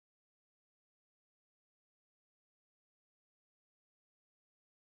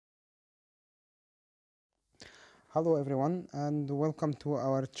Hello everyone and welcome to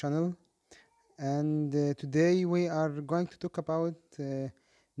our channel, and today we are going to talk about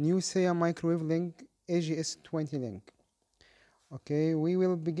new SIAE microwave link AGS 20 link. Okay, we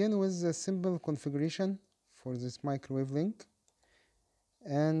will begin with a simple configuration for this microwave link,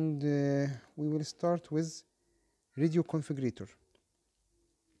 and we will start with radio configurator.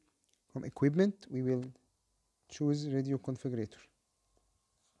 From equipment we will choose radio configurator.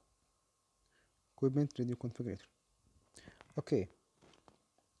 Equipment radio configurator. Okay.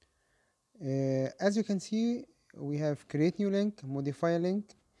 As you can see, we have create new link, modify a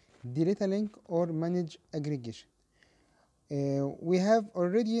link, delete a link, or manage aggregation. We have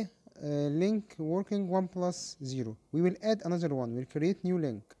already a link working 1 plus 0. We will add another one. We'll create new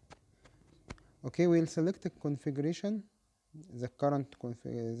link. Okay, we'll select the configuration. The current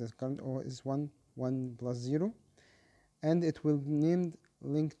is 1 plus 0, and it will be named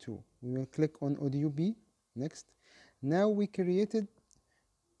link 2. We will click on audio B. Next. Now we created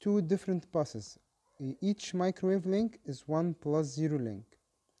two different buses. Each microwave link is 1 plus 0 link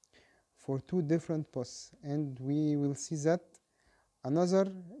for two different buses, and we will see that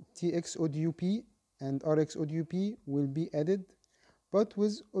another TX audio P and RX audio P will be added, but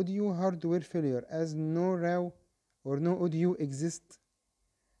with audio hardware failure, as no RAW or no audio exists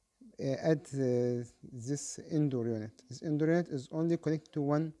at this indoor unit. This indoor unit is only connected to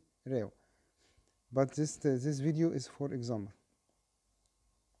one RAW, but this video is for example.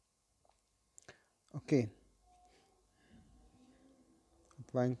 Okay,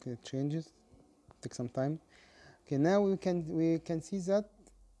 applying changes take some time. Okay, now we can see that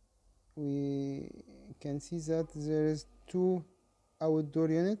there is two outdoor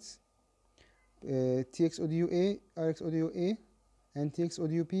units, TX audio A, RX audio A, and TX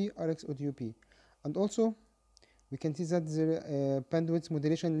audio P, RX audio P, and also we can see that there bandwidth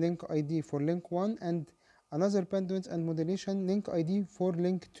modulation link ID for link 1 and another bandwidth and modulation link ID for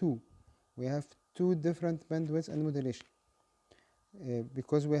link 2. We have two different bandwidths and modulation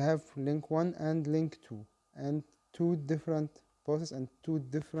because we have link 1 and link 2 and two different buses and two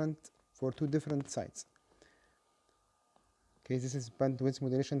different sites. Okay, this is bandwidth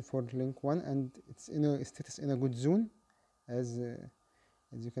modulation for link 1, and it's in a status in a good zone, as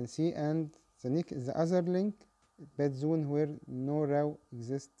you can see, and the other link bad zone where no RAW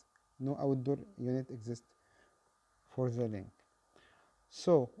exists, no outdoor unit exists for the link.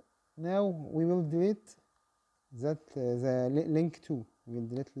 So now we will delete that the link 2. We will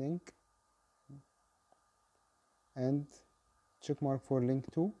delete link and check mark for link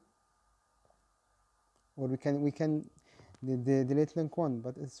 2, or we can delete link 1,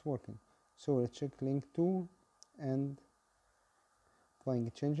 but it's working. So we'll check link 2 and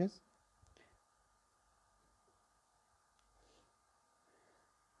applying changes.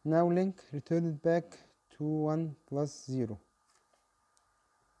 Now link returned back to 1 plus 0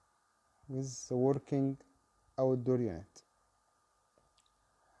 with the working outdoor unit.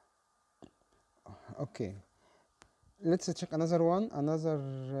 Okay, let's check another one,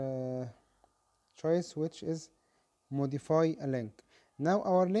 choice, which is modify a link. Now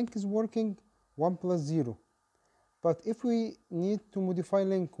our link is working 1 plus 0, but if we need to modify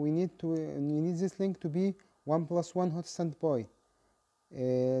link, we need this link to be 1 plus 1 hot standby.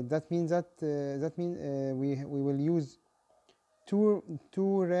 That means we will use two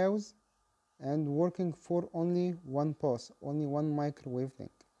RAWs and working for only one pass, only one microwave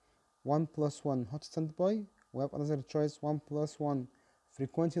link. 1 plus 1 hot standby. We have another choice, 1 plus 1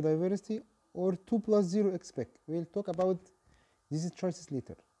 frequency diversity, or 2 plus 0 expect. We'll talk about these choices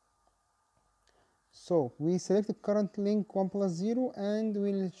later. So we select the current link 1 plus 0 and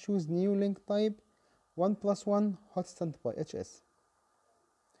we'll choose new link type 1 plus 1 hot standby HS.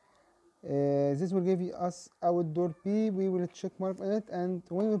 This will give us outdoor P. We will check mark on it, and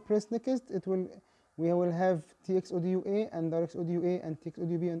when we press next, we will have TX audio A and RX audio A and TX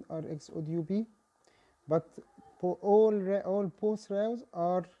audio B and RX audio B, but all post RAWs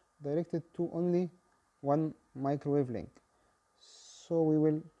are directed to only one microwave link. So we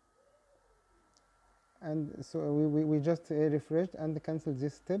just refreshed and cancel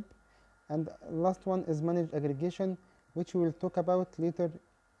this step. And last one is manage aggregation, which we will talk about later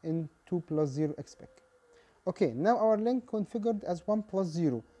in 2 plus 0 expect. Okay, now our link configured as 1 plus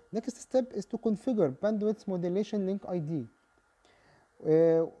 0. Next step is to configure bandwidth modulation link ID.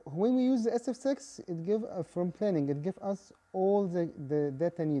 When we use the SF6, it gives from planning, it gives us all the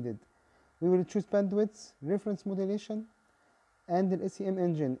data needed. We will choose bandwidth, reference modulation, and the SEM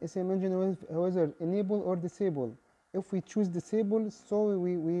engine. SEM engine will whether enable or disable. If we choose disable, so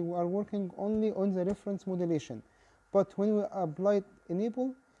we are working only on the reference modulation. But when we apply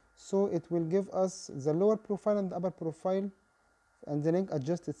enable, so it will give us the lower profile and the upper profile, and the link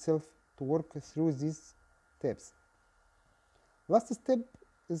adjusts itself to work through these tabs. Last step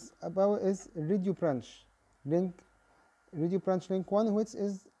is radio branch link. Radio branch link 1, which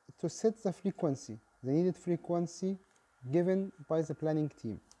is to set the frequency, the needed frequency given by the planning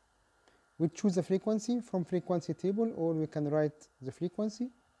team. We choose the frequency from frequency table, or we can write the frequency.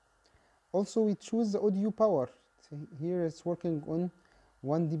 Also, we choose the audio power. So here it's working on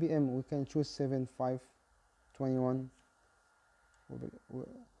 1 dBm. We can choose 7, 5, 21.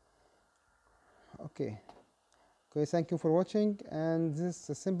 Okay. Okay, thank you for watching, and this is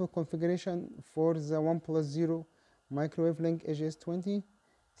a simple configuration for the 1+0 microwave link AGS 20.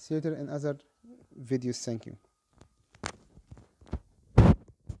 See you later in other videos. Thank you.